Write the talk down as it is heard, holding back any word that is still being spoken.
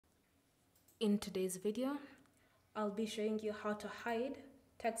In today's video, I'll be showing you how to hide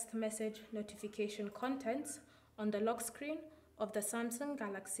text message notification contents on the lock screen of the Samsung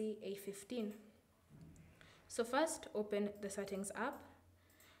Galaxy A15. So first, open the Settings app,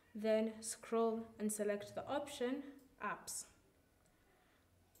 then scroll and select the option Apps.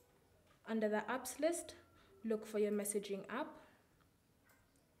 Under the Apps list, look for your messaging app,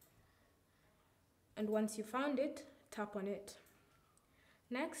 and once you found it, tap on it.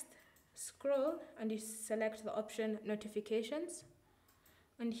 Next, scroll and you select the option Notifications,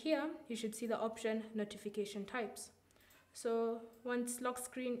 and here you should see the option Notification Types. So once lock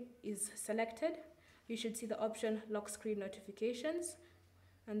screen is selected, you should see the option Lock Screen Notifications,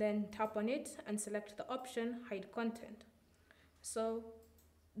 and then tap on it and select the option Hide Content. So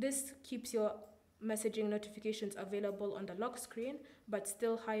this keeps your messaging notifications available on the lock screen but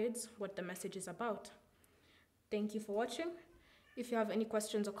still hides what the message is about. Thank you for watching. If you have any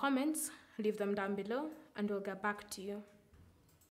questions or comments, leave them down below and we'll get back to you.